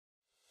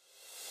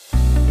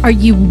Are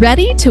you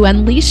ready to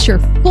unleash your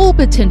full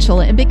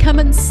potential and become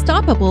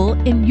unstoppable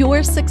in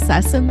your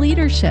success and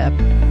leadership?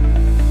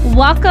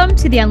 Welcome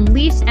to the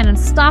Unleashed and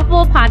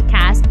Unstoppable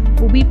podcast,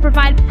 where we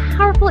provide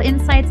powerful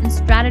insights and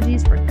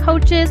strategies for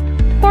coaches,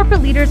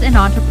 corporate leaders, and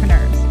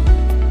entrepreneurs.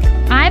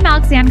 I'm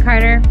Alexanne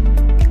Carter.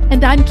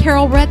 And I'm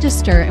Carol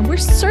Register, and we're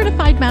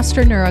certified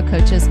master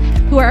neurocoaches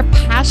who are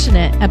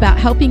passionate about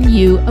helping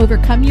you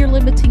overcome your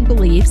limiting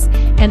beliefs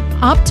and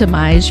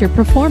optimize your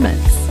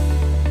performance.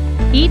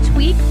 Each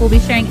week, we'll be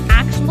sharing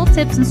actionable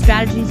tips and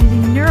strategies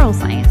using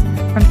neuroscience,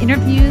 from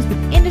interviews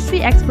with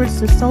industry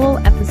experts to solo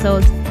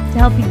episodes, to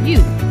help you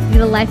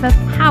lead a life of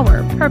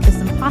power, purpose,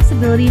 and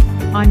possibility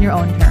on your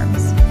own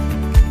terms.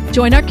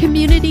 Join our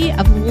community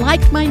of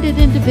like-minded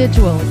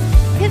individuals.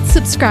 Hit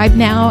subscribe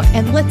now,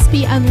 and let's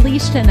be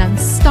unleashed and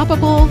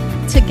unstoppable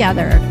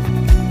together.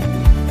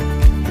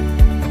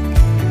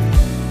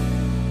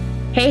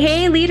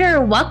 Hey,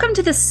 leader. Welcome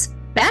to the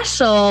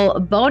special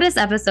bonus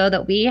episode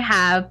that we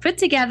have put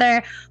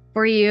together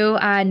for you,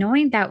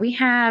 knowing that we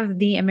have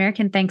the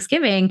American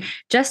Thanksgiving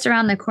just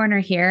around the corner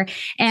here.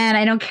 And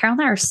I know Carol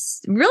and I are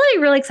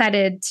really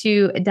excited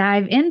to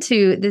dive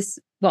into this,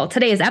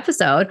 today's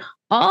episode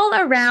all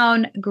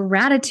around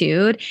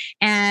gratitude.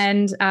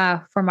 And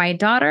for my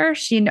daughter,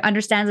 she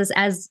understands this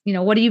as,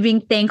 what are you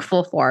being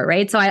thankful for,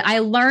 right? So I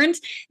learned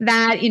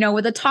that,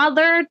 with a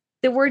toddler,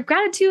 the word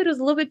gratitude was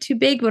a little bit too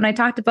big when I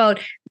talked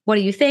about what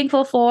are you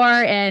thankful for?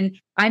 And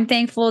I'm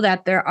thankful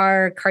that there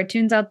are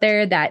cartoons out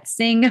there that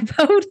sing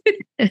about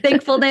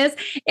thankfulness.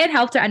 It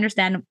helped to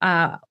understand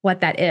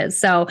what that is.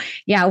 So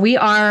yeah, we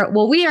are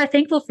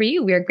thankful for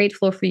you. We are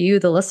grateful for you,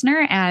 the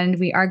listener, and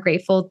we are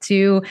grateful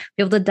to be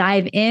able to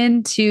dive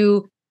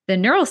into the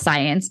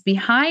neuroscience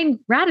behind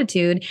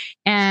gratitude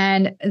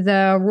and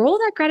the role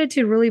that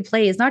gratitude really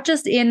plays, not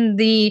just in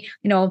the,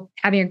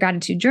 having a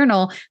gratitude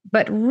journal,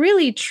 but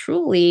really,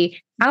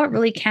 truly how it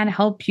really can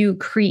help you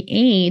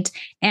create.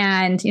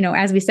 And,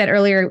 as we said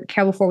earlier,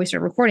 Carol, before we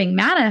started recording,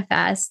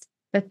 manifest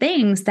the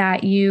things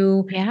that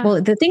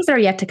the things that are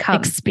yet to come.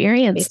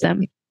 Experience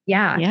them.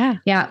 Yeah.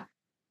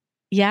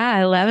 Yeah,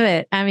 I love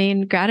it. I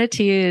mean,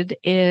 gratitude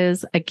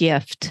is a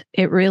gift.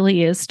 It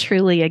really is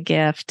truly a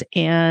gift.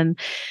 And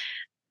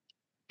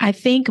I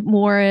think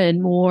more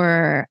and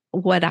more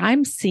what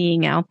I'm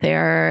seeing out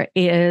there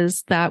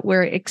is that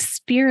we're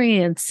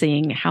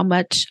experiencing how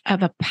much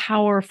of a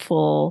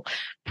powerful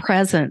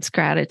presence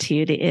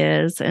gratitude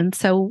is. And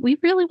so we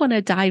really want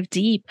to dive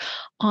deep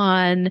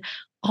on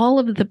all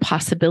of the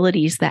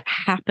possibilities that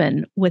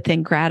happen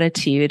within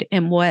gratitude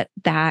and what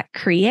that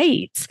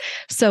creates.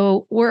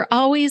 So we're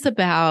always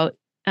about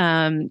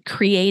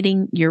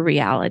creating your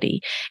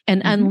reality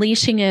and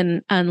unleashing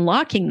and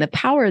unlocking the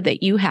power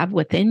that you have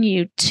within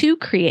you to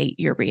create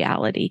your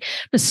reality.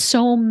 But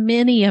so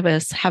many of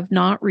us have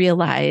not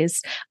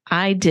realized,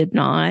 I did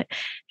not,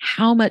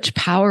 how much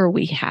power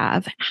we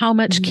have, how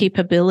much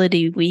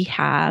capability we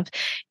have.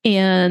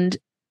 And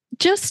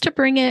just to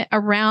bring it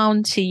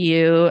around to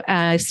you,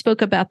 I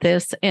spoke about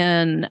this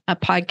in a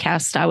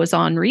podcast I was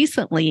on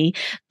recently,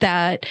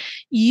 that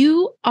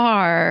you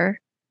are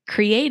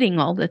creating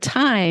all the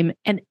time.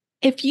 And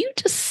if you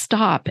just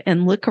stop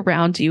and look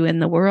around you in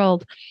the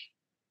world,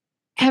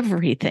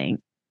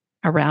 everything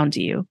around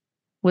you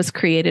was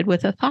created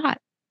with a thought,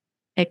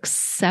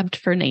 except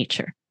for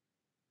nature.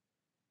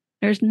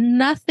 There's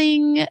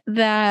nothing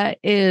that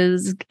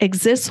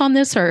exists on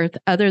this earth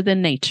other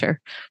than nature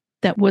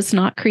that was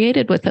not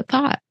created with a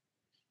thought,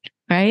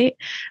 right?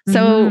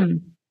 So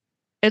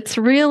it's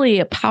really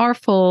a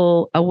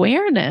powerful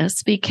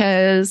awareness,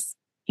 because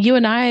you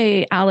and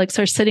I, Alex,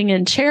 are sitting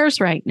in chairs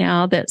right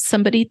now that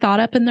somebody thought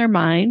up in their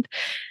mind,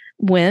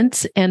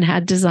 went and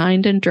had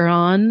designed and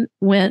drawn,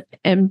 went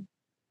and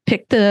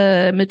picked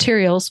the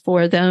materials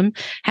for them,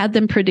 had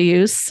them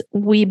produce.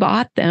 We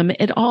bought them.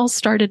 It all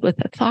started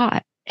with a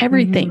thought.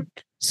 Everything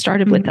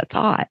started with a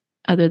thought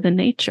other than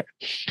nature.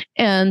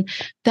 And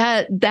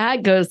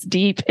that goes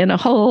deep in a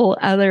whole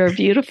other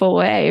beautiful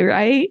way,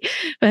 right?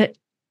 But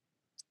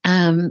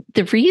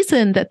the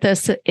reason that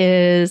this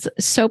is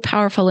so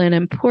powerful and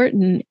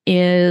important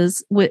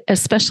is,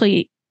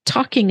 especially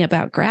talking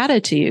about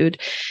gratitude,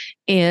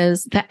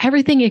 is that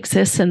everything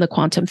exists in the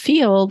quantum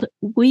field.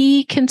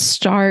 We can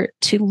start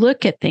to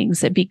look at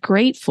things and be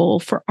grateful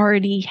for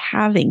already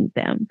having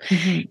them.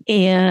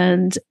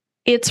 And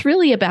it's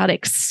really about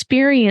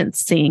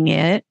experiencing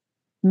it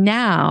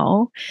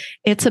now.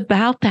 It's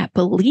about that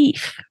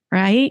belief,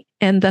 right?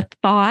 And the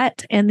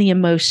thought and the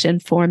emotion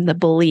form the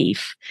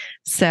belief.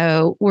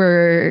 So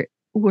we're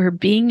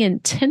being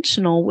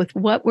intentional with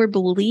what we're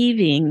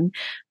believing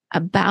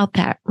about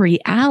that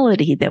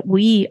reality that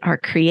we are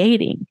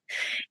creating.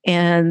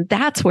 And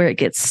that's where it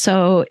gets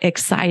so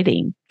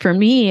exciting for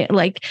me.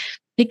 Like,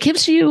 it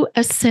gives you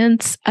a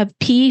sense of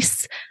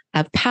peace,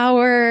 of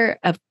power,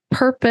 of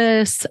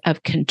purpose,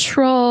 of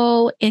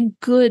control in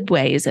good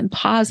ways and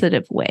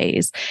positive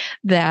ways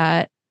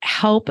that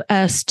help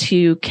us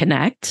to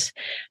connect,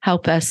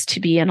 help us to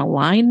be in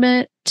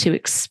alignment, to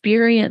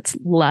experience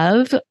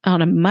love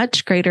on a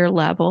much greater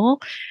level,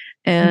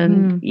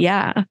 And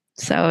yeah,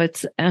 so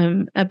it's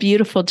a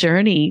beautiful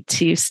journey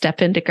to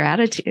step into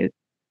gratitude.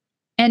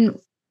 And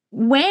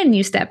when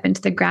you step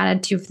into the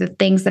gratitude for the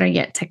things that are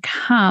yet to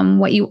come,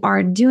 what you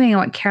are doing and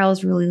what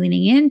Carol's really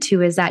leaning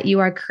into is that you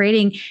are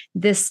creating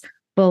this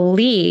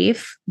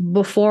belief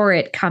before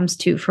it comes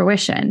to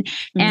fruition.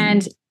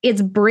 And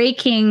it's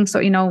breaking. So,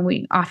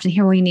 we often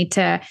hear, well, you need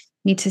to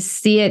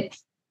see it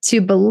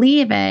to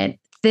believe it.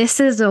 This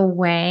is a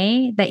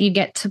way that you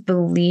get to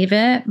believe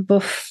it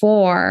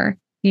before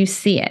you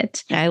see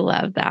it. I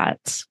love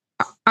that.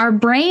 Our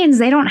brains,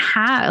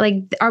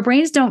 our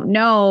brains don't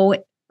know,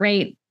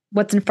 right,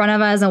 what's in front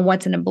of us and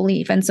what's in a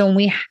belief. And so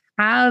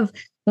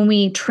when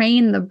we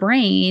train the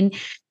brain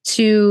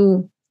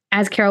to,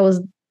 as Carol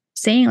was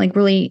saying, like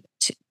really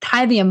to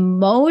tie the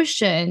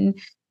emotion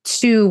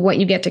to what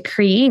you get to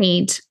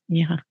create.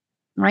 Yeah.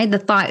 Right. The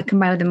thought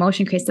combined with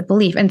emotion creates the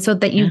belief. And so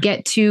that you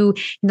get to,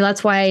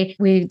 that's why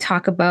we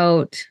talk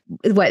about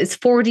what is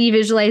 4D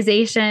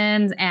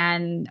visualizations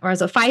or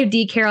is it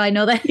 5D, Carol? I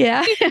know that.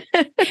 Yeah.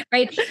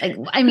 Right.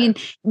 I mean,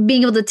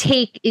 being able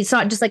to it's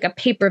not just like a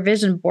paper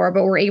vision board,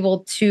 but we're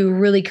able to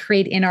really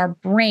create in our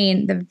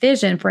brain the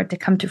vision for it to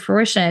come to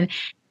fruition.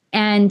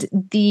 And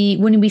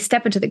when we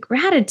step into the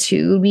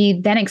gratitude, we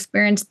then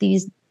experience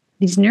these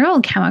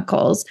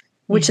neurochemicals,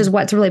 which is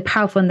what's really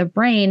powerful in the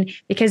brain,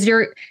 because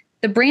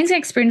the brain's going to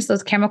experience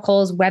those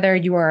chemicals, whether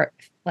you are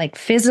like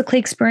physically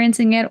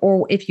experiencing it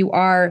or if you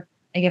are,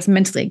 I guess,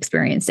 mentally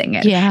experiencing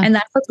it. Yeah. And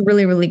that's what's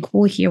really, really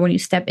cool here when you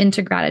step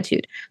into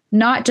gratitude,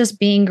 not just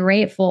being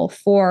grateful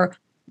for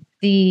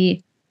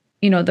the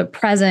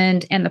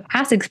present and the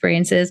past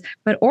experiences,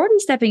 but already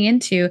stepping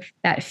into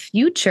that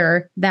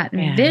future, that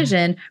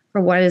vision for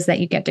what it is that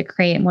you get to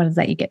create and what is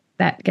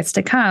that gets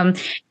to come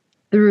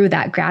through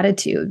that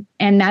gratitude.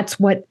 And that's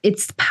what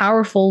it's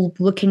powerful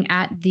looking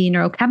at the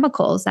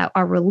neurochemicals that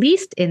are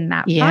released in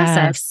that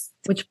process,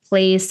 which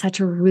plays such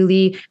a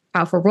really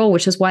powerful role,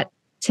 which is what,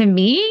 to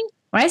me,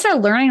 when I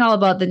started learning all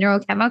about the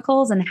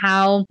neurochemicals and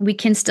how we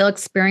can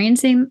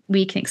experience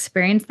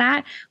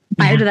that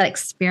prior to that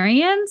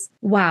experience.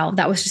 Wow,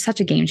 that was just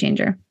such a game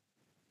changer.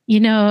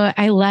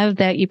 I love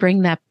that you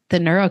bring up the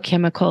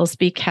neurochemicals,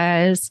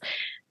 because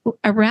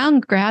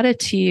around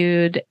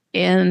gratitude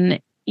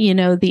and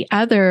the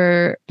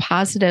other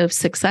positive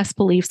success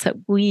beliefs that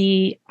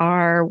we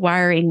are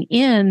wiring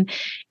in,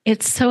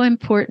 it's so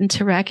important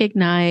to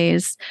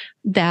recognize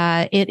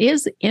that it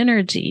is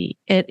energy.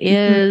 It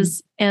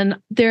is, and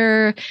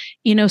there,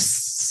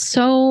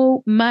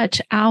 so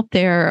much out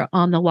there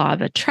on the law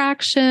of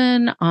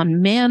attraction,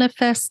 on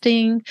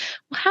manifesting.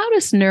 How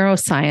does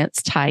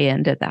neuroscience tie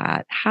into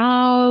that?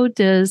 How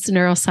does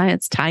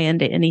neuroscience tie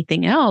into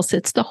anything else?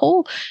 It's the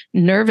whole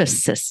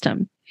nervous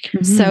system.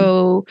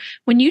 So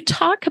when you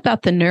talk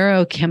about the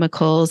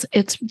neurochemicals,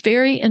 it's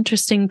very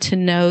interesting to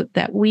note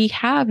that we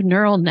have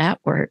neural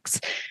networks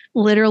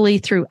literally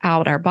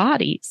throughout our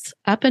bodies,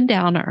 up and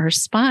down our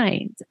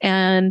spines,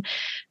 and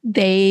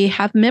they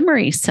have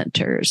memory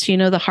centers.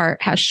 The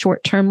heart has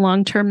short-term,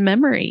 long-term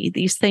memory.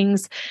 These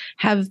things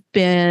have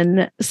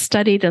been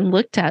studied and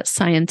looked at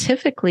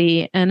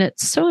scientifically, and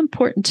it's so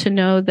important to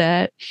know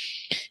that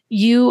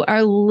you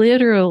are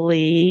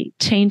literally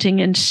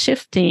changing and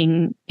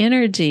shifting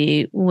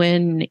energy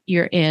when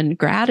you're in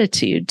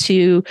gratitude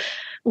to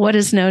what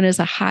is known as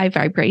a high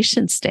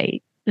vibration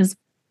state.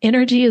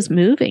 Energy is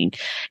moving.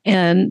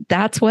 And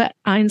that's what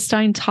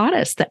Einstein taught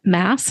us, that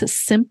mass is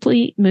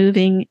simply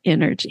moving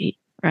energy,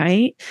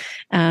 right?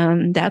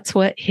 That's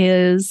what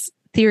his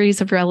theories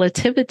of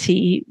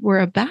relativity were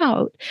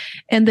about.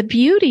 And the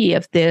beauty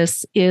of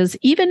this is,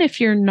 even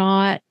if you're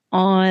not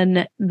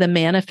on the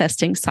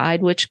manifesting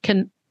side, which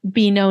can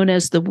be known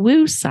as the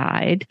woo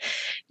side,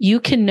 you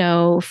can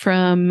know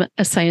from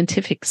a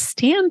scientific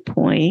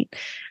standpoint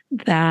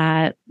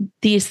that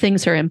these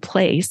things are in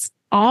place.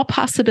 All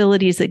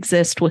possibilities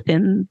exist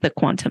within the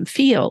quantum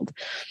field.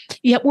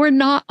 Yet we're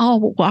not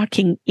all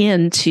walking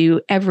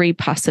into every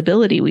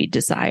possibility we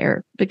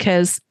desire,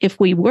 because if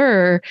we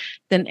were,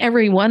 then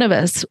every one of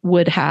us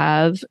would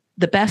have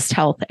the best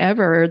health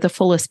ever, the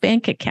fullest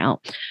bank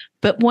account.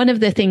 But one of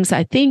the things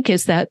I think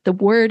is that the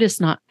word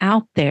is not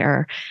out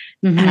there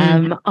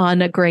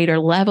on a greater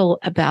level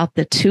about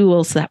the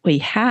tools that we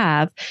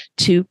have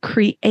to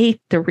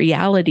create the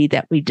reality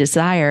that we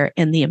desire,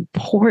 and the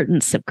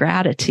importance of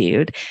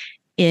gratitude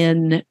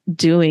in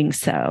doing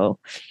so.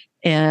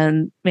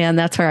 And man,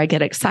 that's where I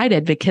get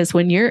excited, because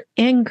when you're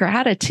in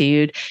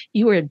gratitude,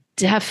 you are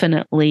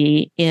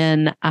definitely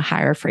in a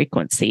higher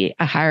frequency,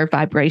 a higher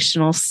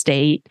vibrational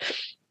state.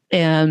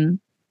 And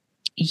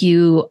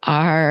you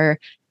are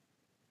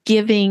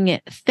giving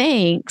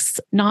thanks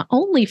not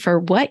only for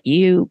what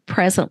you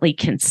presently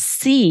can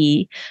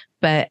see,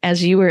 but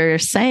as you were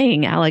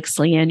saying, Alex,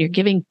 Leanne, you're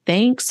giving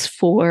thanks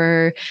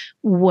for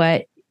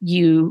what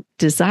you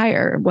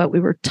desire, what we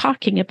were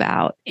talking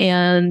about.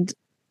 And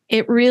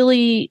it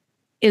really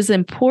is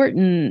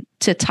important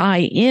to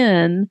tie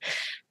in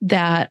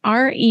that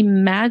our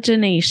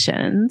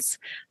imaginations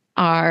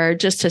are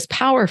just as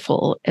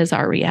powerful as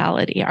our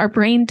reality. Our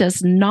brain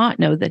does not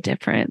know the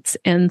difference.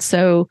 And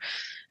so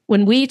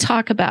when we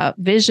talk about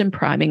vision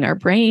priming our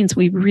brains,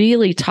 we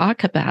really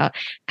talk about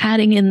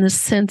adding in the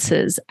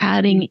senses,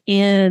 adding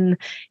in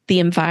the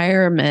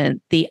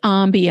environment, the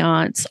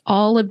ambiance,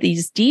 all of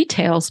these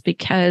details,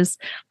 because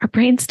our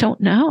brains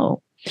don't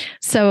know.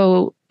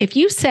 So if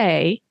you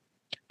say,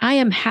 I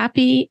am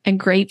happy and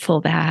grateful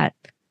that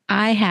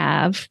I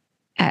have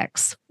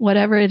X,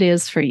 whatever it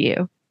is for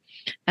you,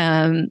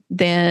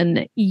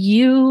 then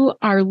you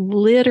are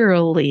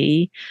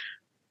literally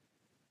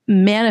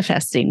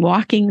manifesting,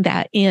 walking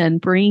that in,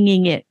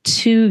 bringing it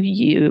to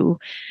you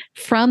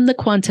from the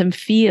quantum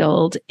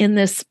field in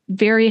this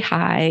very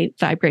high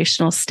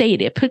vibrational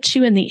state. It puts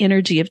you in the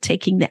energy of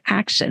taking the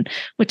action,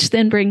 which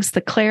then brings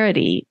the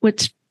clarity,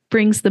 which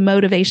brings the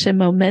motivation,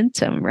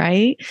 momentum,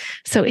 right?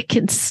 So it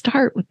can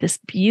start with this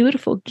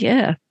beautiful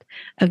gift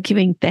of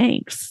giving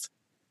thanks.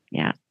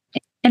 Yeah.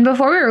 And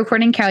before we were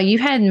recording, Carol, you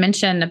had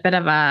mentioned a bit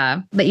of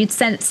that you'd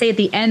say at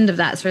the end of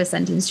that sort of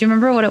sentence. Do you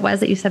remember what it was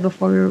that you said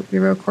before we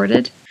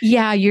recorded?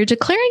 Yeah, you're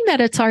declaring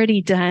that it's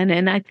already done.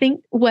 And I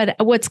think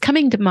what's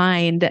coming to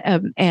mind,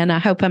 and I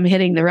hope I'm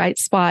hitting the right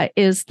spot,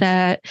 is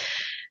that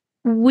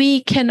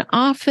we can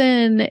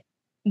often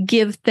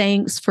give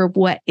thanks for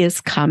what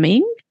is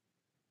coming.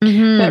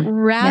 But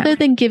rather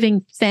than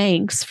giving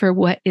thanks for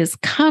what is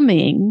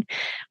coming,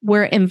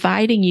 we're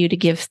inviting you to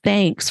give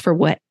thanks for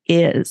what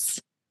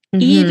is.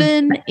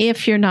 Even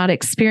if you're not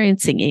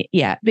experiencing it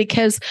yet,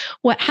 because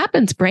what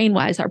happens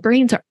brain-wise, our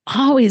brains are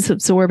always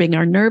absorbing,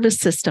 our nervous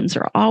systems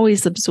are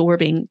always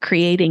absorbing,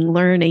 creating,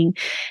 learning.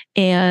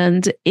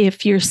 And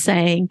if you're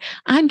saying,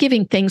 I'm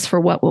giving thanks for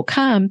what will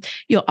come,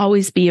 you'll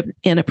always be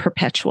in a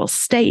perpetual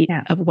state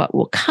of what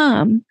will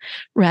come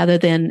rather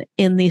than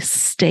in the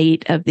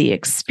state of the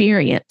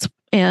experience.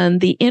 And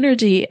the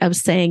energy of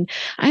saying,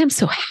 I am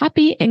so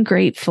happy and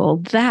grateful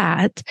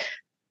that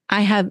I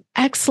have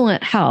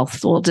excellent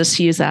health. We'll just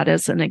use that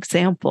as an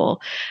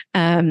example.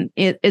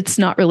 It's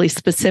not really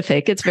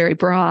specific. It's very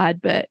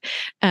broad, but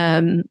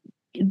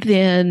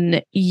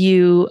then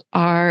you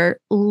are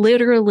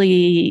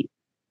literally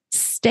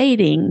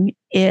stating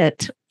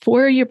it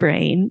for your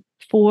brain,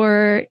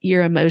 for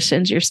your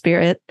emotions, your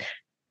spirit.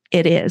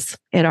 It is.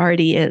 It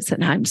already is.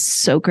 And I'm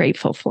so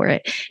grateful for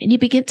it. And you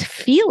begin to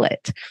feel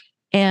it.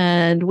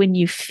 And when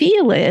you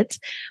feel it,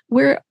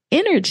 we're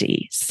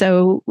energy.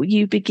 So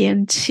you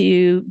begin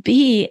to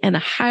be in a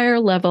higher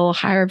level,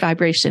 higher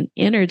vibration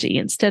energy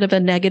instead of a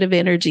negative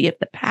energy of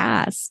the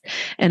past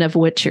and of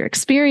what your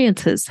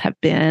experiences have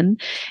been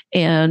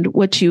and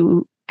what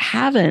you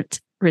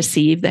haven't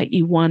received that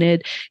you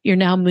wanted. You're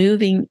now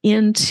moving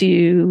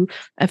into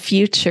a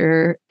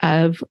future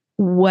of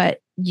what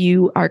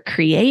you are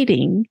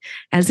creating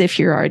as if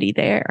you're already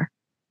there.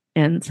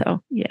 And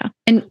so, yeah.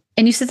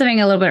 And you said something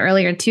a little bit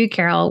earlier too,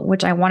 Carol,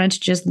 which I wanted to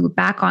just loop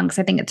back on because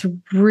I think it's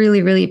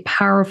really, really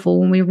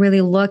powerful when we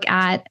really look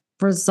at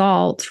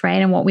results,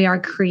 right? And what we are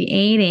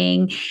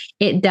creating,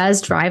 it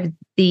does drive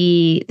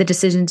the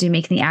decisions you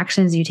make and the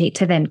actions you take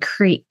to then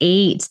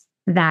create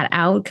that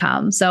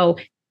outcome. So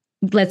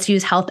let's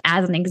use health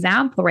as an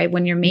example, right?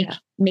 When you're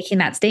making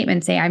that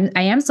statement, say,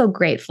 I am so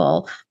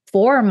grateful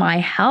for my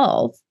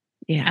health.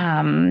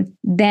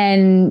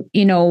 Then,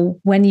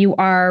 when you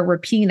are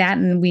repeating that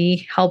and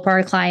we help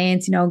our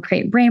clients,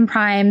 create brain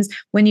primes,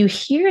 when you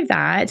hear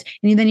that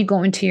and then you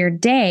go into your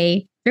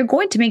day, you're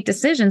going to make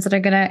decisions that are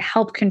going to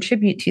help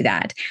contribute to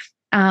that.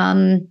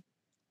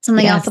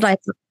 Something else that I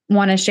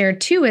want to share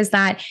too is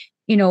that,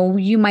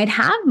 you might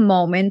have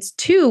moments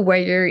too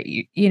where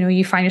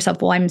you find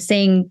yourself, well, I'm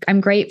saying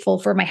I'm grateful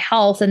for my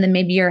health. And then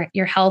maybe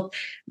your health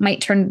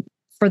might turn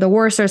for the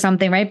worse or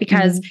something, right?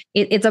 Because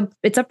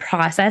it's a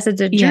process, it's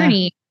a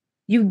journey.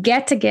 You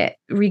get to get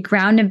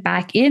regrounded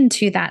back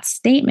into that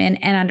statement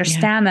and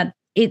understand that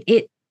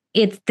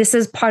this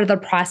is part of the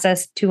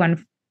process to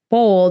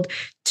unfold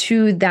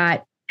to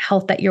that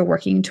health that you're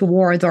working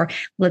towards, or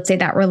let's say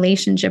that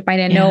relationship. Right?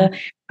 I know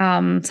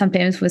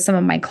sometimes with some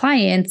of my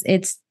clients,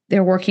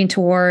 they're working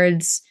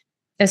towards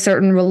a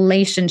certain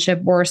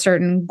relationship or a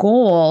certain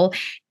goal.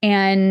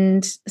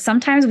 And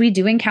sometimes we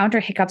do encounter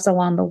hiccups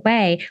along the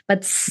way,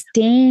 but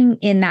staying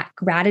in that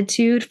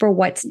gratitude for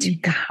what's to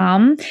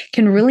come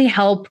can really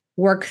help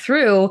work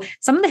through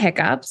some of the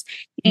hiccups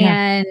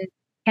and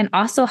can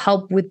also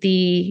help with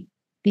the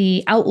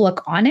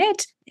outlook on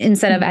it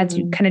instead of, as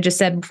you kind of just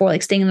said before,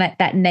 like staying in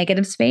that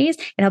negative space.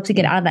 It helps you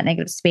get out of that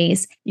negative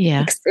space,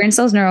 experience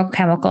those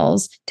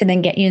neurochemicals to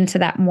then get you into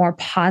that more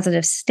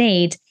positive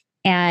state.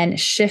 And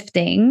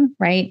shifting,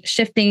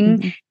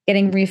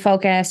 getting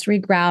refocused,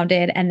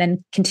 regrounded, and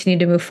then continue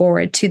to move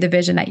forward to the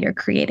vision that you're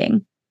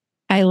creating.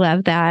 I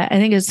love that. I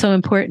think it's so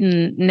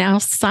important. Now,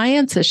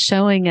 science is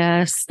showing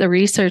us, the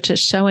research is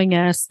showing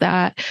us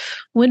that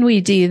when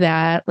we do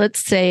that, let's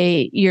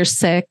say you're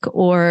sick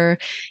or,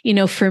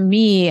 for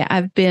me,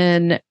 I've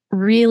been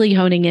really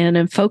honing in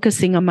and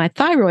focusing on my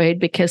thyroid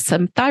because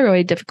some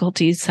thyroid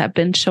difficulties have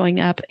been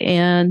showing up.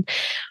 And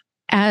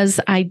as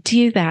I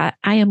do that,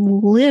 I am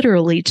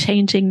literally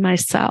changing my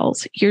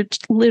cells. You're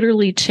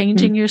literally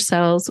changing your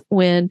cells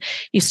when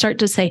you start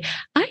to say,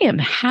 I am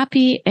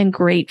happy and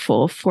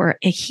grateful for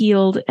a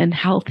healed and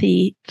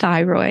healthy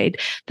thyroid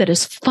that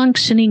is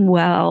functioning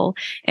well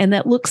and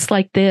that looks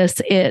like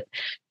this.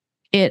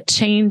 It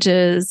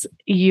changes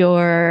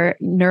your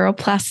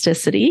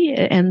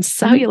neuroplasticity and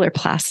cellular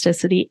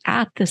plasticity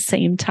at the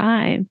same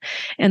time.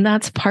 And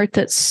that's the part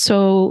that's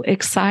so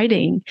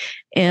exciting.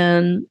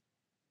 And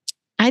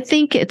I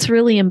think it's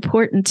really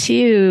important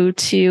too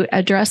to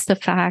address the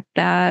fact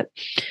that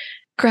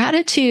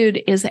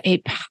gratitude is a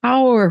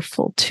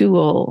powerful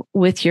tool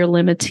with your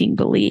limiting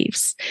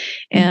beliefs.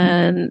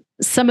 And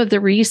some of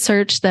the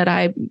research that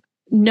I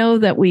know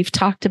that we've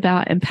talked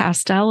about in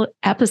past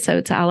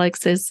episodes,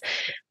 Alex, is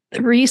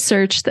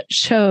research that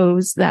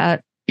shows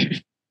that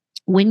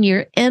when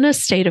you're in a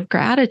state of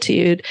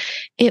gratitude,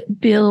 it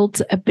builds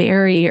a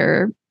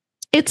barrier.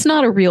 It's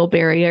not a real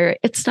barrier.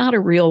 It's not a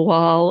real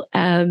wall.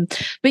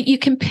 But you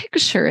can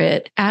picture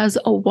it as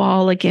a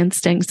wall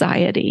against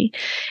anxiety.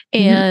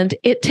 And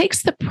it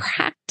takes the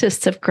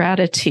practice of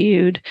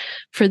gratitude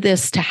for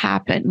this to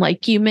happen.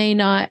 Like, you may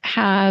not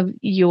have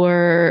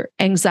your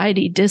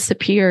anxiety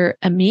disappear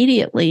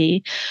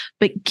immediately,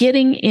 but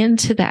getting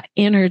into that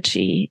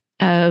energy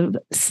of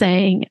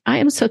saying, I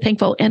am so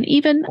thankful. And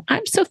even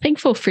I'm so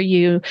thankful for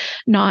you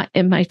not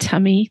in my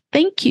tummy.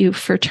 Thank you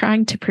for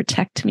trying to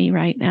protect me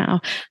right now.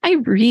 I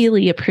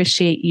really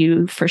appreciate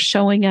you for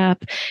showing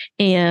up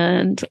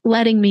and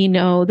letting me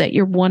know that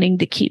you're wanting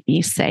to keep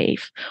me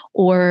safe,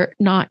 or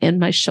not in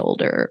my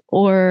shoulder,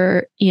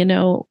 or,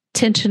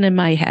 tension in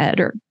my head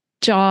or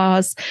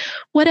jaws,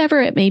 whatever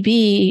it may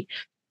be.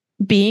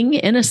 Being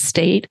in a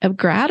state of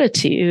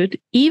gratitude,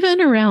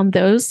 even around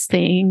those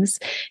things,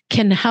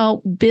 can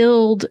help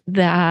build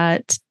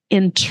that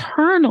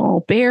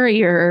internal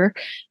barrier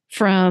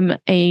from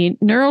a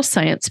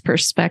neuroscience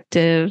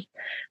perspective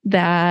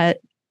that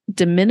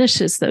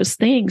diminishes those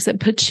things and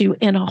puts you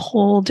in a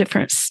whole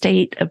different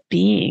state of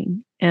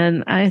being.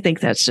 And I think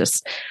that's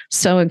just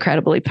so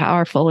incredibly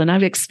powerful. And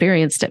I've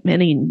experienced it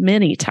many,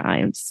 many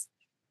times.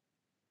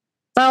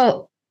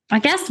 So I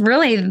guess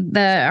really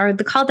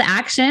the call to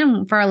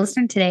action for our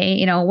listener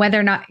today, whether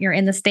or not you're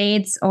in the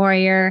States or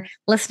you're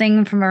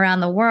listening from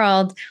around the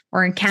world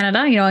or in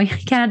Canada,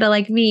 Canada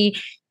like me,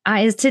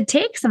 is to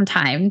take some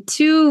time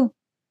to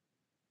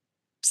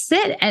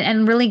sit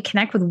and really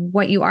connect with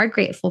what you are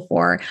grateful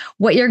for,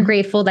 what you're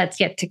grateful that's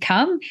yet to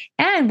come,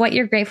 and what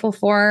you're grateful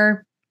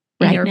for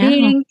in your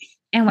being,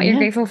 and what you're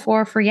grateful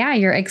for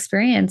your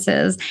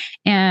experiences.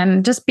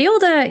 And just be able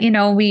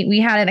to, we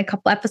had it a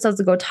couple episodes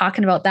ago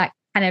talking about that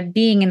kind of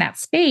being in that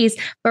space,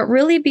 but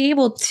really be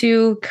able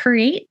to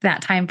create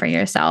that time for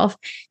yourself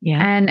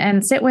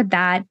and sit with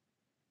that.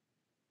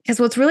 Because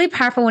what's really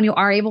powerful when you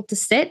are able to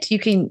sit, you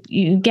can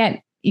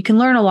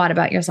learn a lot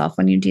about yourself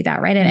when you do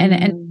that, right?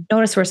 And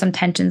notice where some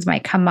tensions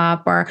might come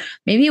up, or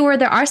maybe where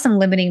there are some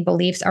limiting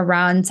beliefs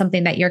around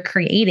something that you're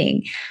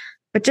creating.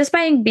 But just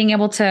by being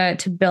able to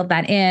build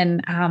that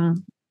in, a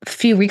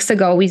few weeks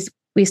ago,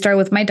 we started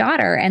with my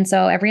daughter. And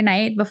so every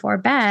night before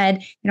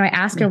bed, I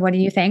ask her, what are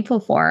you thankful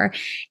for?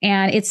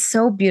 And it's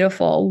so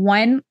beautiful.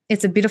 One,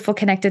 it's a beautiful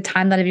connected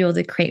time that I'll be able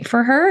to create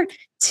for her.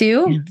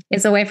 Two,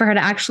 it's a way for her to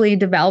actually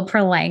develop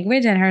her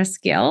language and her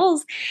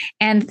skills.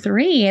 And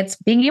three, it's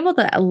being able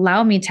to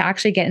allow me to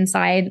actually get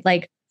inside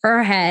like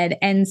her head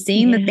and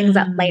seeing the things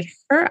that light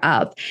her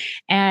up.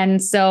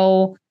 And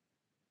so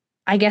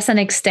I guess an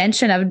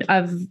extension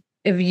of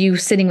you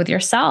sitting with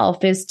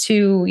yourself is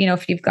to,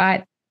 if you've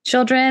got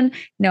children,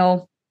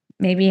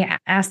 maybe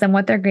ask them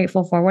what they're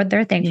grateful for, what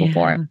they're thankful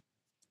for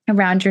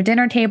around your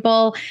dinner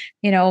table,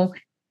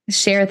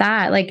 share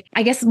that. Like,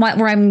 I guess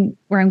where I'm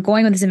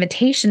going with this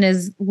invitation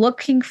is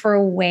looking for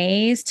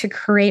ways to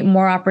create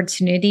more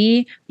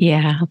opportunity.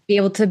 Be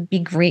able to be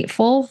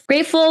grateful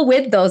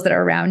with those that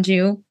are around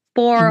you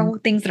for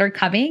things that are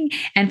coming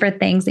and for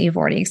things that you've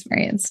already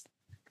experienced.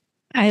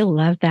 I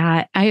love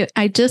that.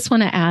 I just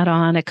want to add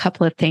on a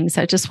couple of things.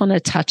 I just want to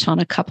touch on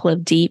a couple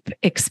of deep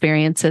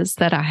experiences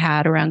that I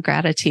had around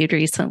gratitude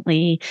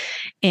recently.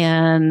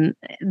 And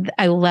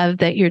I love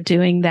that you're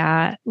doing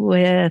that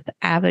with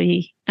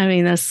Abby. I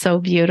mean, that's so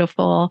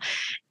beautiful.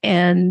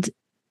 And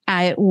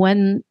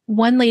one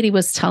lady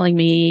was telling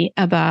me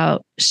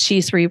about,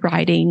 she's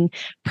rewriting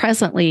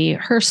presently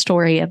her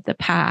story of the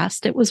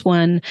past. It was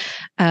one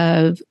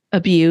of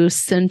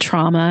abuse and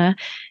trauma.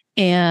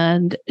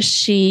 And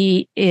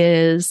she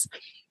is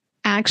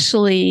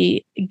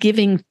actually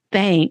giving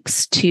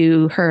thanks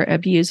to her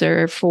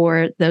abuser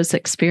for those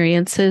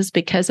experiences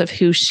because of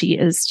who she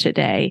is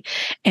today.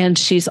 And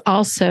she's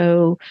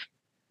also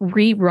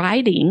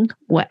rewriting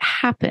what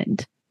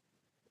happened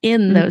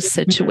in those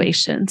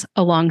situations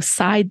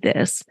alongside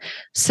this.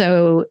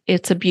 So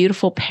it's a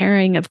beautiful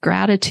pairing of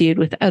gratitude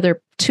with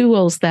other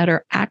tools that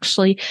are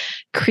actually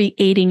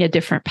creating a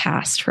different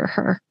past for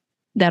her,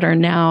 that are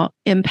now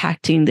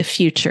impacting the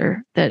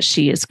future that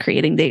she is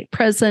creating, the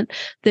present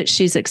that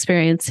she's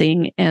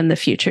experiencing and the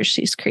future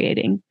she's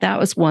creating. That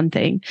was one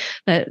thing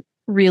that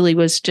really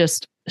was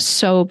just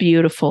so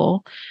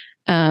beautiful.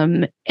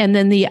 And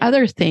then the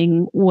other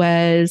thing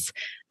was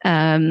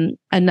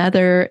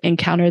another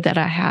encounter that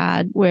I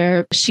had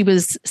where she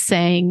was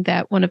saying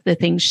that one of the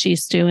things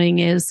she's doing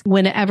is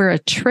whenever a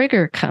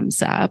trigger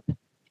comes up,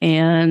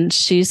 and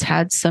she's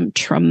had some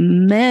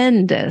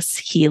tremendous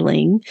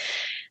healing,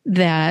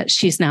 that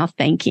she's now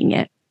thanking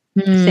it,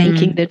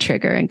 thanking the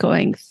trigger and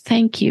going,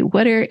 thank you.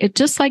 It's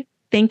just like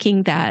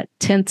thanking that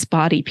tense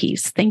body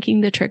piece,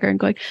 thanking the trigger and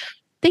going,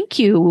 thank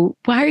you.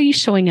 Why are you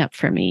showing up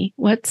for me?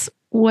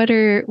 What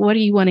are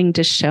you wanting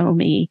to show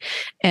me?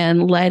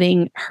 And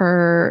letting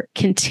her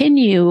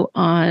continue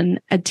on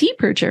a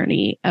deeper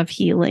journey of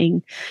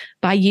healing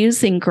by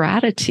using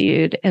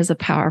gratitude as a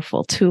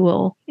powerful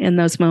tool in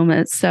those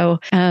moments. So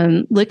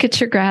look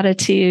at your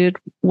gratitude,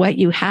 what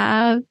you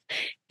have,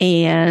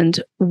 and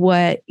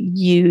what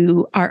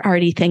you are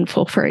already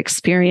thankful for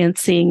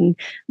experiencing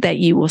that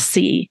you will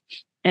see.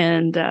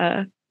 And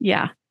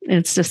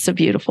it's just a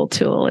beautiful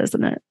tool,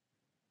 isn't it?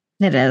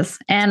 It is.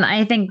 And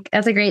I think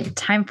that's a great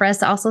time for us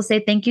to also say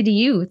thank you to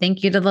you.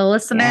 Thank you to the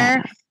listener.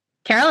 Yeah.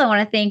 Carol, I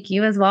want to thank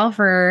you as well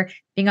for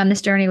being on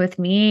this journey with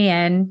me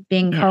and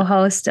being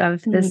co-host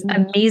of this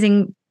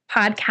amazing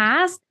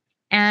podcast.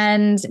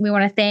 And we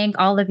want to thank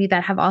all of you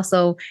that have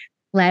also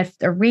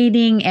left a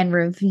rating and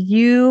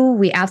review.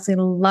 We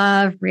absolutely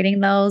love reading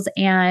those.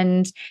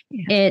 And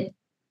it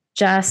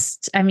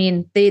just,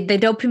 the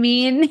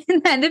dopamine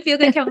and the feel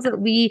good chemicals that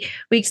we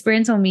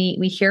experience when we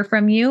hear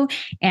from you.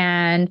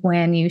 And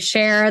when you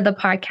share the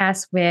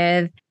podcast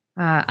with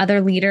other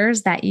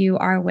leaders that you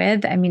are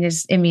with, it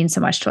means so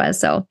much to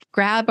us. So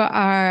grab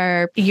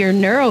your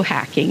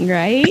neurohacking,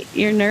 right?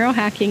 Your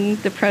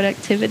neurohacking, the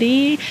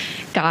productivity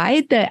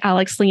guide that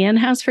Alex Leanne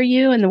has for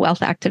you and the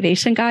wealth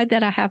activation guide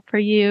that I have for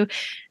you.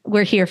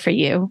 We're here for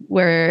you.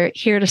 We're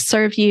here to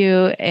serve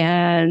you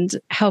and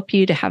help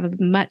you to have a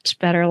much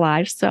better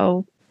life.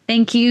 So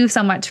thank you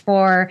so much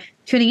for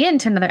tuning in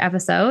to another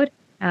episode.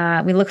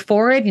 We look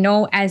forward,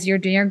 as you're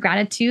doing your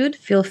gratitude,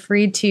 feel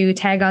free to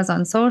tag us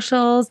on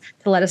socials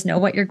to let us know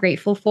what you're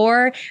grateful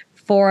for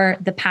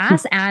the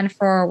past and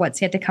for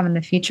what's yet to come in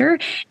the future.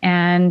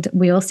 And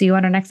we will see you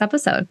on our next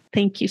episode.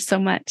 Thank you so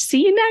much.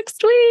 See you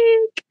next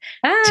week.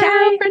 Bye.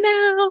 Ciao for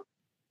now.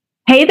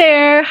 Hey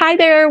there. Hi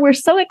there. We're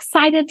so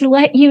excited to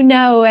let you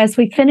know as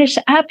we finish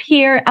up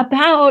here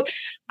about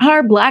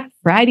our Black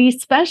Friday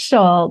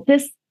special.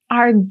 This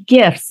are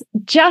gifts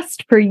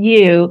just for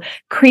you,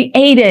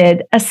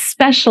 created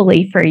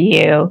especially for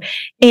you.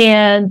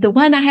 And the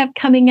one I have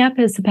coming up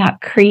is about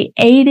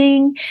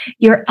creating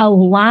your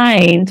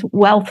aligned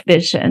wealth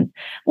vision.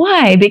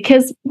 Why?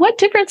 Because what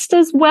difference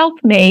does wealth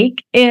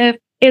make if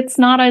it's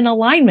not in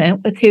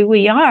alignment with who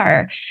we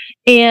are?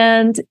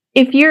 And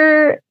if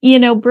you're,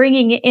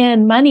 bringing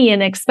in money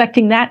and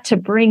expecting that to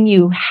bring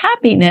you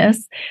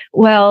happiness,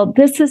 well,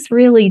 this is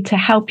really to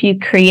help you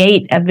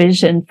create a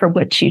vision for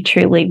what you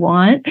truly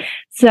want.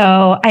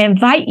 So I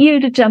invite you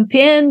to jump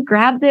in,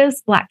 grab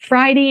this Black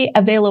Friday,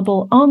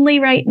 available only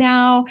right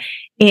now.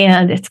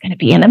 And it's going to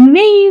be an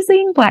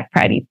amazing Black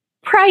Friday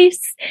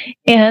price.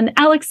 And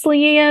Alex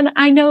Leanne,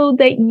 I know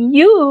that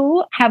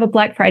you have a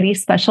Black Friday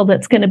special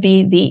that's going to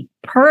be the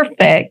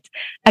perfect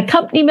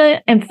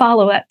accompaniment and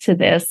follow up to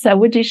this. So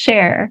would you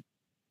share?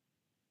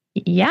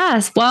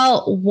 Yes.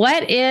 Well,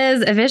 what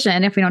is a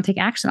vision if we don't take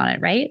action on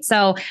it, right?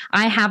 So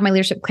I have my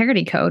Leadership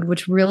Clarity Code,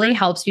 which really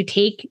helps you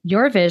take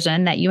your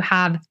vision that you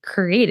have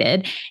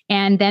created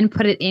and then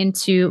put it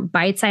into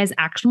bite-sized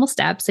actionable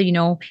steps so you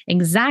know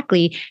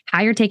exactly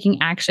how you're taking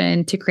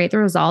action to create the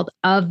result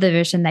of the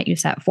vision that you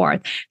set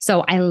forth.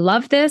 So I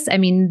love this.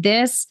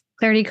 This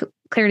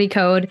Clarity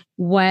Code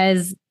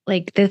was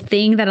like the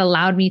thing that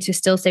allowed me to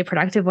still stay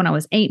productive when I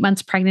was 8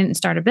 months pregnant and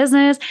start a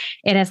business.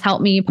 It has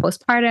helped me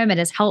postpartum. It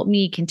has helped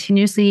me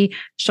continuously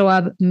show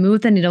up,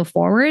 move the needle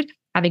forward,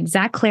 have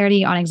exact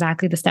clarity on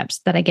exactly the steps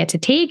that I get to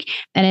take.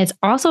 And it's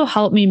also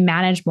helped me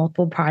manage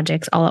multiple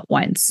projects all at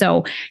once.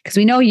 So, because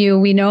we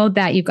know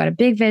that you've got a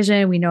big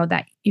vision. We know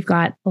that you've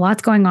got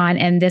lots going on.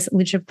 And this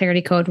Leadership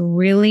Clarity Code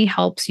really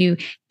helps you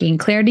gain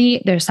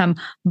clarity. There's some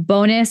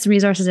bonus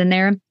resources in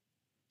there,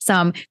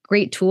 some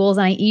great tools.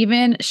 And I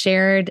even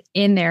shared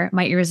in there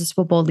my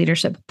Irresistible Bold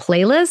Leadership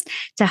playlist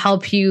to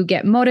help you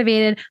get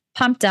motivated,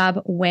 pumped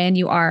up when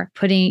you are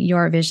putting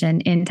your vision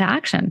into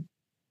action.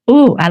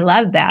 Ooh, I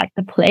love that.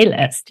 The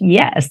playlist.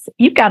 Yes,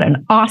 you've got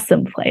an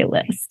awesome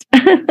playlist.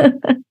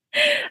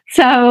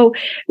 So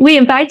we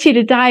invite you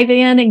to dive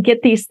in and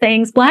get these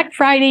things. Black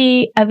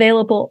Friday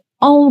available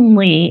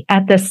only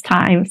at this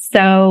time.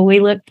 So we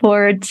look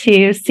forward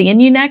to seeing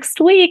you next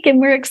week. And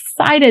we're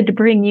excited to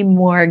bring you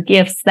more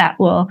gifts that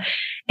will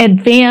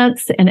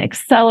advance and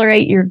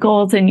accelerate your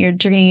goals and your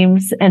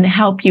dreams and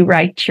help you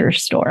write your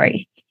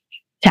story.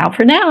 Ciao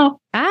for now.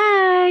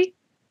 Bye.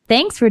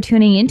 Thanks for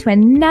tuning in to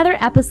another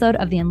episode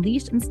of the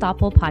Unleashed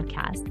Unstoppable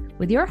podcast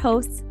with your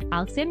hosts,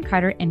 Alexandra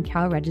Carter and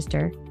Carol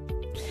Register.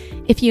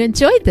 If you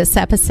enjoyed this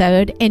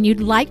episode and you'd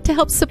like to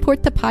help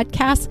support the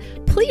podcast,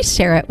 please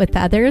share it with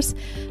others.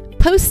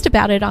 Post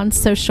about it on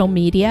social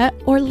media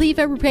or leave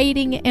a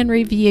rating and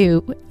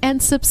review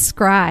and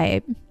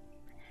subscribe.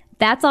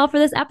 That's all for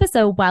this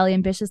episode, Wildly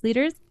Ambitious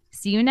Leaders.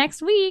 See you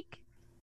next week.